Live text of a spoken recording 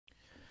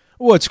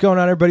What's going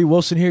on, everybody?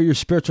 Wilson here, your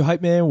spiritual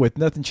hype man with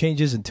Nothing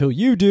Changes Until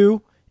You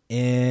Do.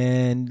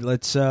 And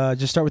let's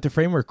just start with the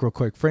framework real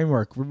quick.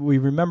 Framework. We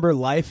remember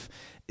life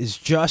is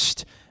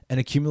just an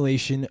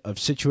accumulation of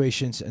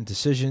situations and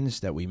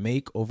decisions that we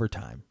make over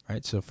time,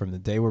 right? So from the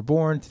day we're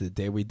born to the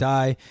day we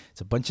die,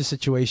 it's a bunch of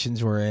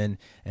situations we're in,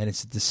 and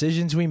it's the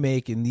decisions we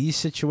make in these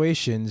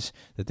situations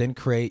that then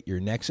create your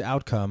next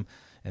outcome,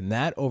 and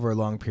that over a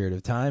long period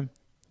of time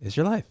is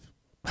your life.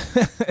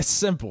 It's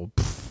simple.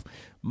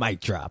 Mic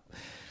drop.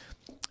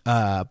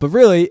 But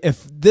really,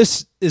 if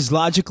this is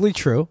logically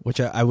true,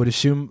 which I would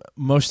assume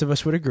most of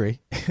us would agree,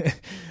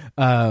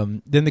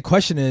 then the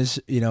question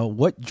is,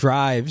 what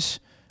drives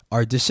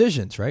our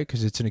decisions, right?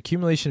 Because it's an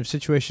accumulation of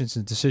situations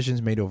and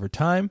decisions made over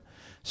time.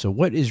 So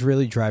what is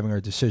really driving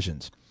our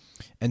decisions?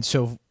 And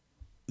so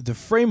the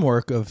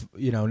framework of,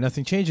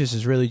 Nothing Changes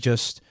is really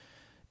just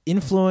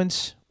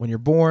influence when you're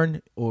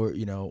born or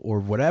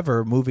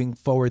whatever, moving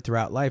forward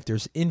throughout life.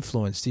 There's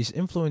influence. These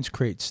influence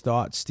creates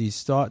thoughts.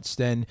 These thoughts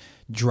then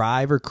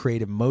drive or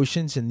create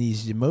emotions, and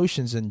these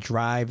emotions then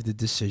drive the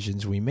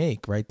decisions we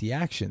make, right? The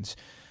actions.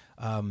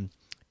 And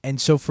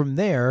so from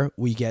there,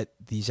 we get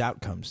these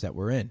outcomes that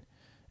we're in.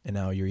 And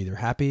now you're either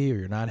happy or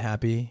you're not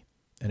happy.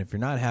 And if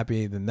you're not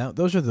happy, then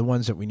those are the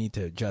ones that we need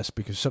to adjust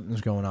because something's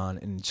going on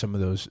in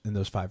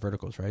those five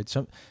verticals, right?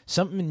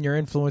 Something in your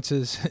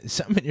influences,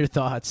 something in your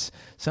thoughts,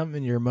 something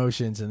in your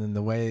emotions, and then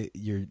the way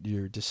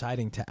you're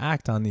deciding to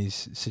act on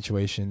these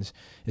situations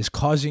is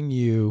causing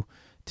you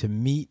to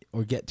meet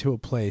or get to a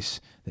place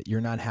that you're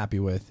not happy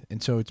with,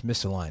 and so it's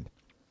misaligned.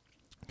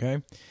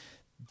 Okay?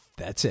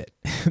 That's it.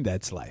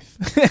 That's life.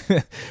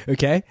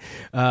 Okay?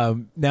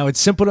 Now, it's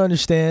simple to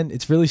understand.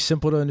 It's really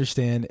simple to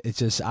understand. It's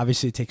just,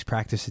 obviously, it takes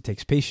practice. It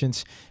takes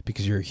patience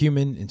because you're a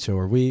human, and so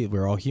are we.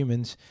 We're all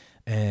humans.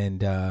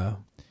 And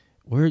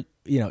we're,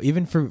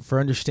 even for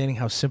understanding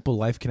how simple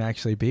life can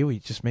actually be, we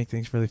just make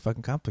things really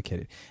fucking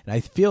complicated. And I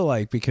feel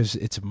like because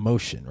it's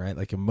emotion, right?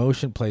 Like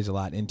emotion plays a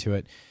lot into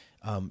it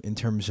in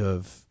terms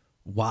of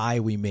why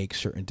we make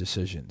certain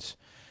decisions.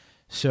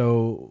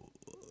 So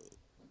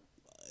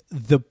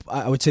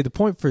I would say the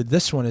point for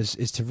this one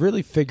is to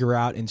really figure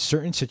out in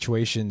certain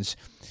situations,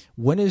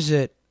 when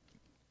is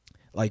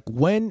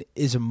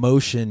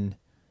emotion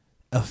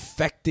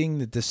affecting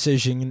the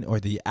decision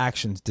or the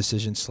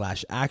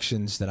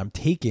decision/actions that I'm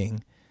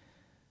taking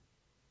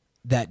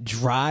that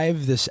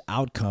drive this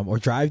outcome or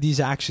drive these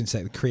actions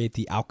that create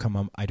the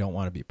outcome I don't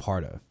want to be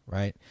part of,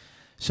 right?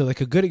 So like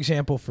a good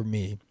example for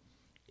me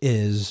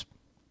is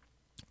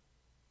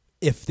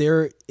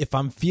if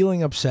I'm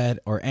feeling upset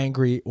or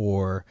angry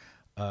or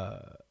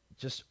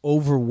just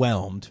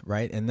overwhelmed,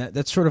 right? And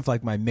that's sort of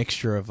like my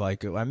mixture of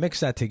like, I mix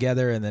that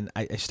together and then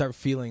I start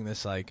feeling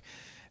this like,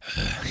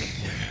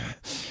 I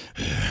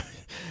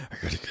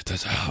gotta get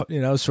this out,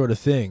 sort of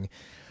thing.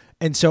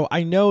 And so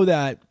I know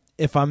that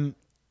if I'm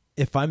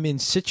in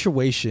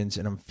situations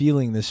and I'm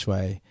feeling this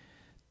way,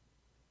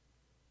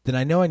 then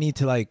I know I need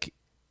to like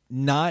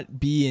not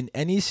be in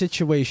any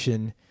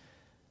situation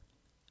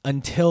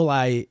until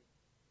I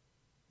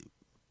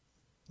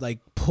like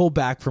pull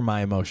back from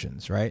my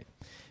emotions, right?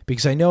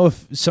 Because I know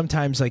if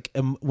sometimes like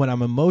when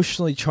I'm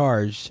emotionally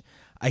charged,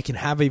 I can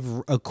have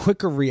a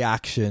quicker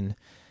reaction,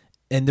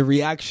 and the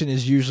reaction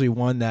is usually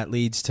one that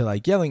leads to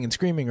like yelling and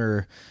screaming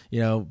or,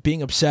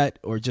 being upset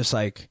or just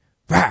like,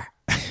 rah!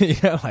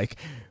 Like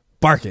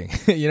barking,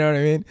 you know what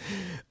I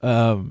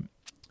mean?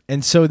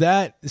 And so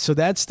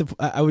that's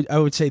I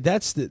would say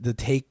that's the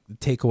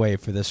takeaway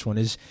for this one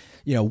is,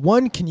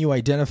 one, can you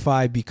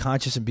identify, be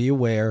conscious and be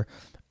aware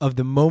of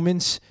the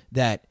moments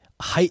that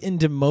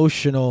heightened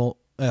emotional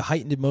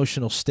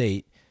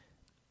state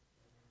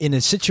in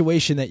a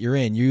situation that you're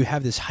in, you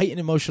have this heightened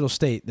emotional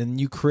state, then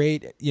you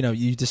create,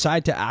 you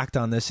decide to act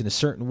on this in a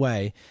certain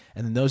way,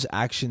 and then those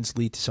actions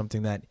lead to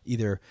something that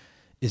either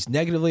is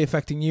negatively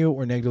affecting you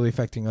or negatively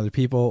affecting other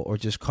people or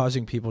just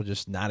causing people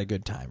just not a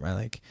good time, right?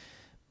 Like,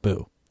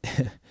 boo.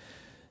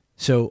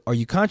 So are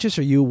you conscious?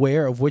 Are you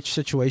aware of which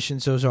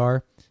situations those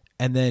are?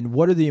 And then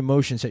what are the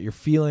emotions that you're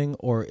feeling?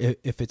 Or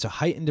if it's a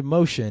heightened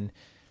emotion,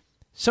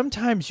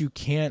 sometimes you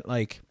can't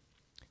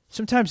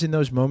sometimes in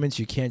those moments,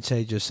 you can't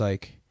say just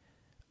like,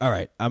 all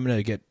right, I'm going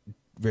to get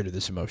rid of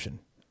this emotion.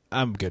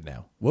 I'm good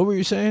now. What were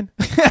you saying?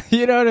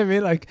 You know what I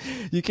mean? Like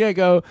you can't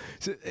go,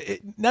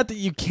 not that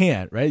you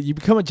can't, right? You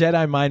become a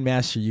Jedi mind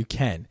master, you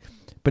can,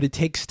 but it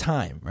takes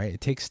time, right?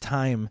 It takes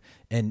time.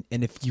 And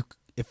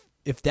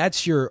if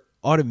that's your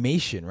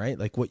automation, right?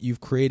 Like what you've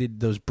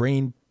created, those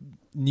brain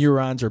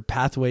neurons or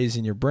pathways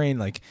in your brain,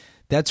 like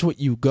that's what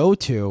you go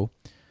to,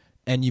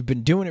 and you've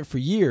been doing it for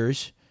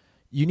years,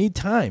 you need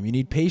time, you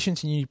need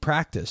patience, and you need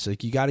practice.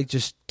 Like you got to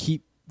just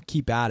keep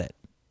at it.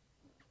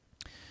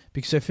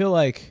 Because I feel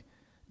like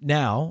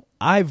now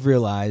I've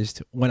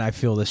realized when I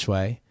feel this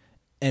way,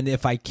 and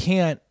if I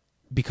can't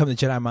become the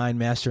Jedi mind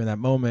master in that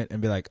moment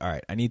and be like, all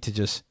right, I need to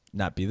just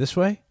not be this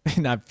way,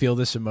 not feel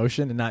this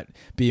emotion and not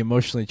be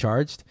emotionally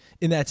charged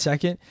in that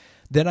second,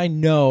 then I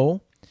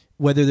know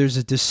whether there's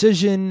a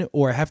decision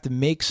or I have to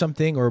make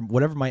something or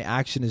whatever my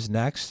action is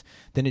next,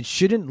 then it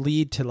shouldn't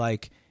lead to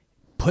like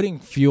putting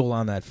fuel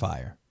on that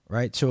fire,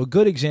 right? So a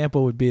good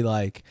example would be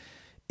like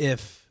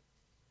if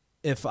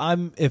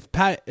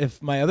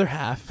my other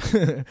half,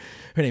 her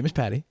name is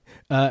Patty,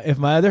 if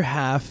my other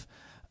half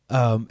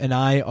and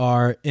I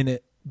are in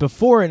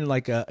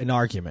like an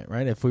argument,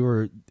 right? If we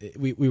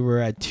were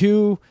at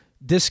two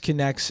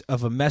disconnects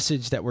of a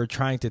message that we're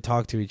trying to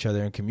talk to each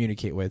other and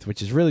communicate with,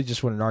 which is really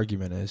just what an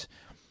argument is.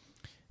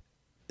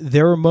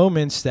 There were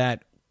moments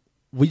that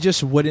we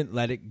just wouldn't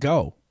let it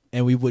go,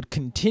 and we would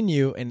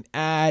continue and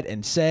add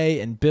and say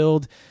and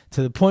build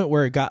to the point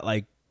where it got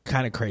like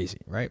kind of crazy,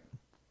 right?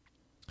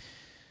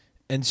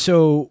 And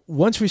so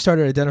once we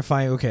started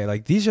identifying, okay,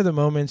 like these are the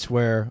moments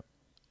where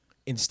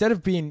instead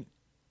of being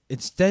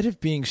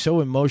so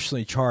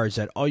emotionally charged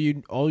that all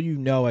you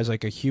know as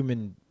like a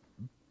human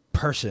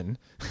person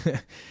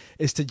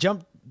is to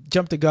jump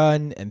the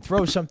gun and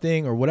throw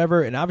something or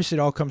whatever, and obviously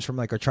it all comes from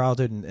like our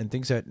childhood and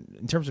things that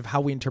in terms of how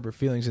we interpret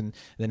feelings and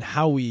then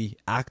how we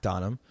act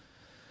on them.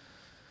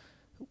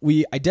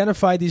 We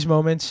identified these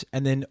moments,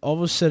 and then all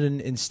of a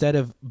sudden, instead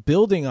of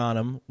building on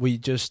them, we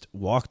just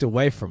walked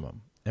away from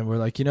them. And we're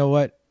like, you know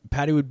what?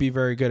 Patty would be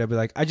very good. I'd be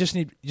like,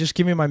 just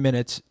give me my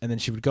minutes. And then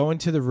she would go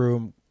into the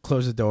room,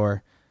 close the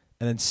door.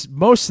 And then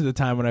most of the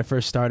time when I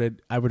first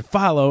started, I would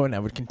follow and I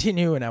would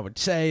continue and I would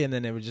say, and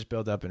then it would just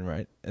build up and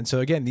right. And so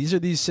again, these are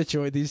these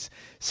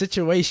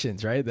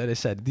situations, right? That I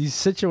said, these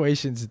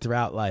situations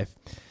throughout life.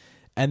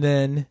 And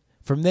then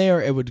from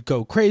there, it would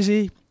go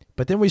crazy.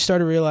 But then we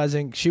started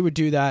realizing she would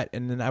do that,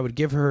 and then I would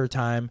give her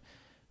time,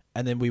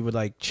 and then we would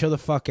like chill the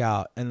fuck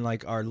out, and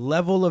like our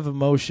level of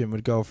emotion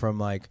would go from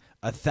like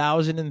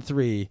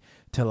 1,003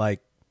 to like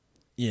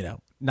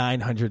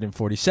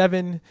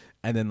 947,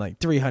 and then like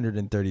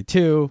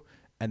 332,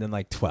 and then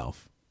like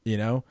 12.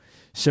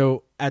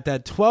 So at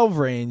that 12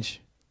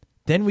 range,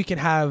 then we can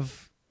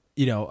have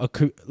a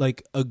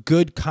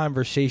good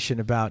conversation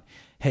about,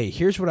 hey,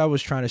 here's what I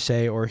was trying to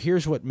say, or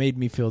here's what made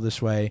me feel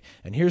this way,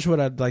 and here's what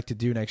I'd like to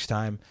do next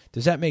time.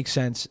 Does that make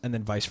sense? And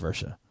then vice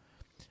versa.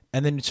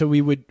 And then so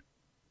we would.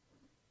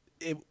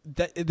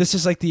 This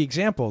is like the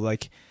example.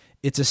 Like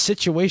it's a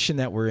situation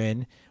that we're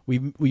in.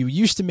 We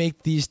used to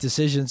make these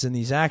decisions and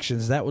these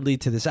actions that would lead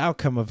to this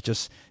outcome of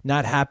just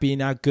not happy,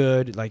 not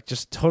good, like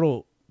just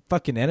total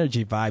fucking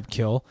energy vibe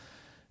kill.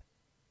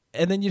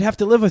 And then you'd have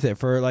to live with it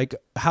for like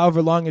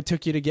however long it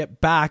took you to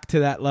get back to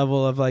that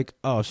level of like,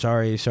 oh,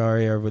 sorry,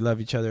 or we love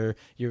each other.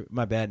 You're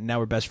my bad. And now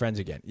we're best friends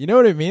again. You know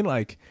what I mean?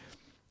 Like,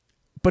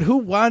 but who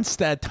wants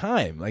that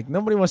time? Like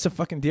nobody wants to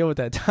fucking deal with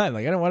that time.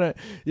 Like I don't want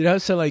to,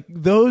 so like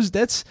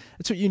that's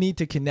what you need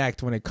to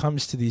connect when it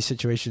comes to these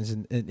situations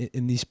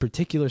in these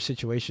particular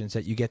situations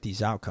that you get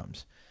these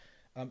outcomes.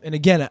 And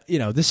again,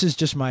 this is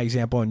just my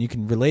example, and you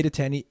can relate it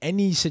to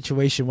any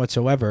situation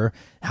whatsoever,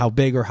 how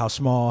big or how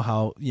small,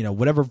 how,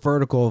 whatever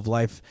vertical of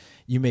life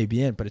you may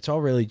be in, but it's all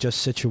really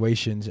just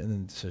situations and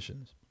then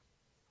decisions.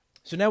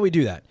 So now we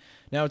do that.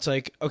 Now it's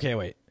like, okay,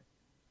 wait,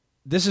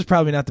 this is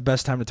probably not the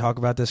best time to talk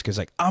about this because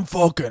like I'm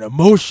fucking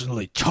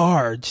emotionally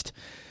charged.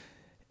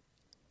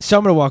 So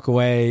I'm going to walk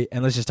away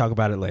and let's just talk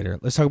about it later.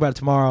 Let's talk about it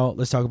tomorrow.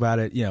 Let's talk about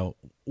it,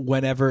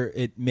 whenever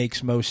it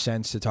makes most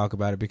sense to talk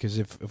about it, because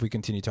if we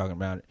continue talking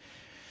about it,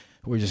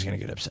 we're just going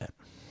to get upset.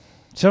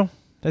 So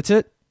that's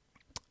it.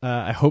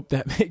 I hope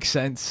that makes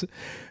sense.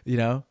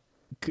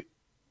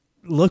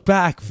 Look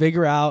back,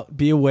 figure out,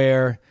 be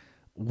aware,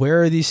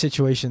 where are these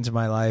situations in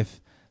my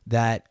life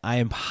that I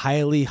am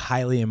highly,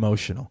 highly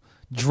emotional?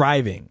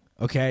 Driving,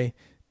 okay?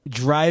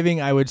 Driving,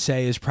 I would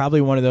say, is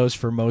probably one of those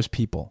for most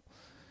people.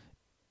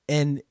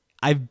 And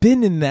I've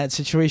been in that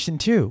situation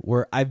too,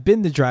 where I've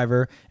been the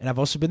driver and I've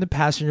also been the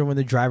passenger when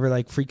the driver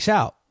like freaks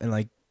out and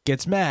like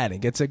gets mad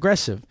and gets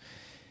aggressive.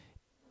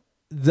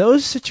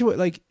 Those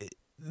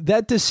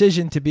that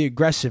decision to be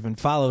aggressive and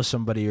follow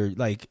somebody or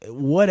like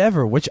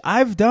whatever, which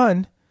I've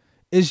done,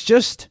 is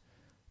just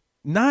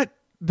not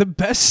the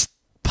best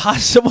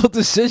possible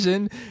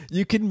decision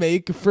you can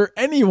make for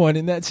anyone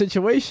in that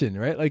situation,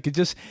 right? Like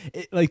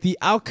like the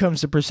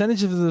outcomes, the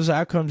percentage of those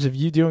outcomes of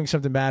you doing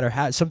something bad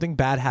or something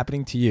bad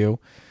happening to you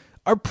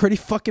are pretty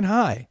fucking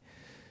high.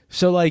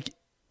 So like,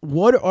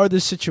 what are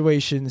the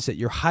situations that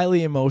you're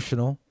highly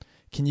emotional?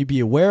 Can you be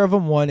aware of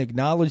them? One,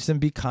 acknowledge them,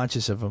 be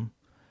conscious of them.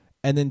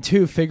 And then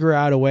two, figure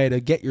out a way to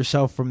get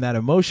yourself from that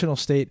emotional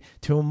state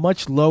to a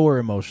much lower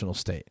emotional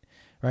state,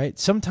 right?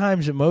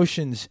 Sometimes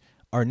emotions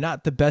are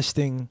not the best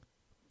thing,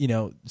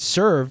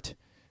 served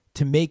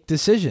to make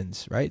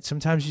decisions, right?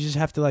 Sometimes you just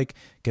have to like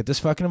get this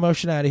fucking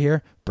emotion out of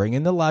here, bring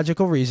in the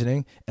logical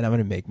reasoning, and I'm going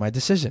to make my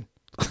decision.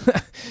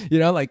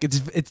 Like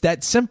it's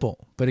that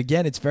simple. But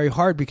again, it's very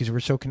hard because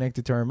we're so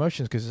connected to our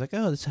emotions because it's like,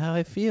 oh, that's how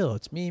I feel.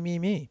 It's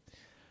me.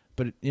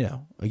 But,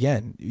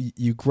 again,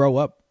 you grow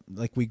up,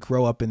 like we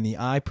grow up in the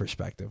I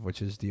perspective,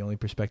 which is the only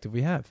perspective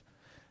we have.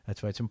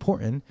 That's why it's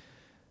important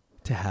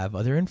to have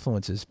other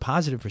influences,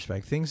 positive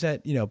perspective, things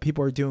that,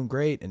 people are doing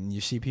great and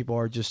you see people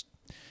are just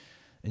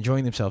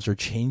enjoying themselves or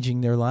changing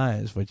their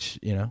lives, which,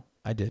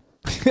 I did.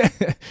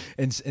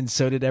 and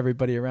so did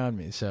everybody around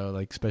me. So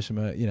like, especially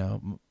my,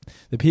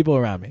 the people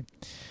around me.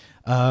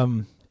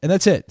 And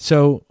that's it.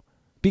 So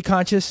be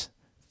conscious,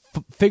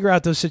 figure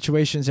out those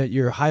situations that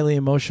you're highly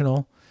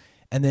emotional,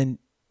 and then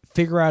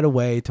figure out a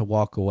way to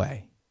walk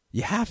away.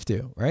 You have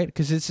to, right?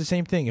 Because it's the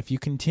same thing. If you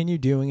continue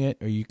doing it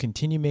or you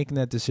continue making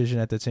that decision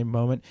at that same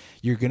moment,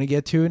 you're going to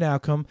get to an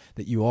outcome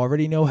that you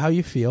already know how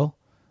you feel.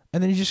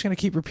 And then you're just going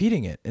to keep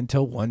repeating it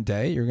until one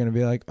day you're going to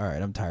be like, all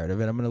right, I'm tired of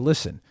it. I'm going to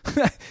listen.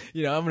 I'm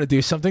going to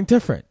do something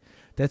different.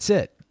 That's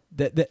it.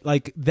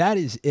 That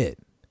is it.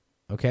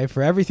 Okay.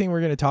 For everything we're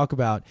going to talk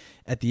about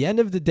at the end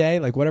of the day,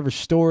 like whatever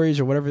stories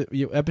or whatever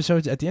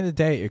episodes, at the end of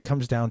the day, it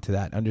comes down to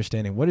that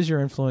understanding. What is your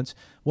influence?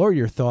 What are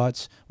your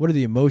thoughts? What are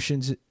the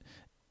emotions?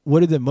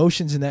 What are the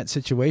emotions in that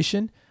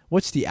situation?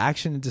 What's the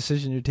action and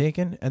decision you're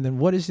taking? And then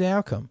what is the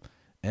outcome?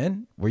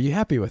 And were you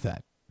happy with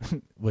that?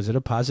 Was it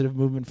a positive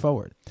movement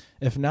forward?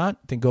 If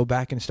not, then go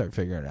back and start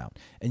figuring it out.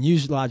 And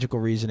use logical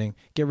reasoning.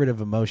 Get rid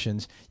of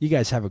emotions. You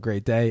guys have a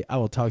great day. I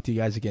will talk to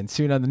you guys again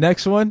soon on the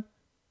next one.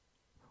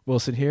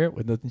 Wilson here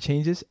with Nothing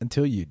Changes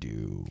Until You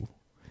Do.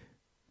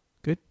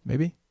 Good?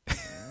 Maybe?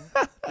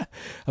 How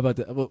about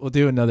that? We'll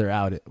do another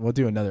out. We'll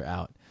do another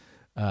out.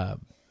 And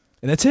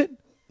that's it.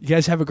 You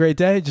guys have a great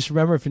day. Just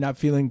remember, if you're not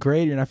feeling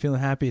great, you're not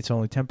feeling happy, it's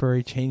only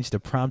temporary. Change the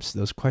prompts,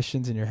 those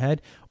questions in your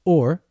head,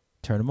 or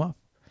turn them off.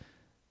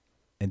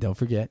 And don't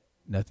forget,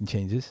 nothing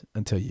changes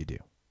until you do.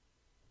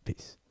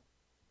 Peace.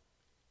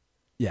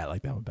 Yeah, I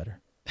like that one better.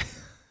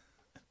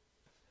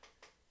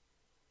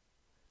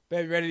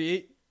 Baby, ready to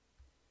eat?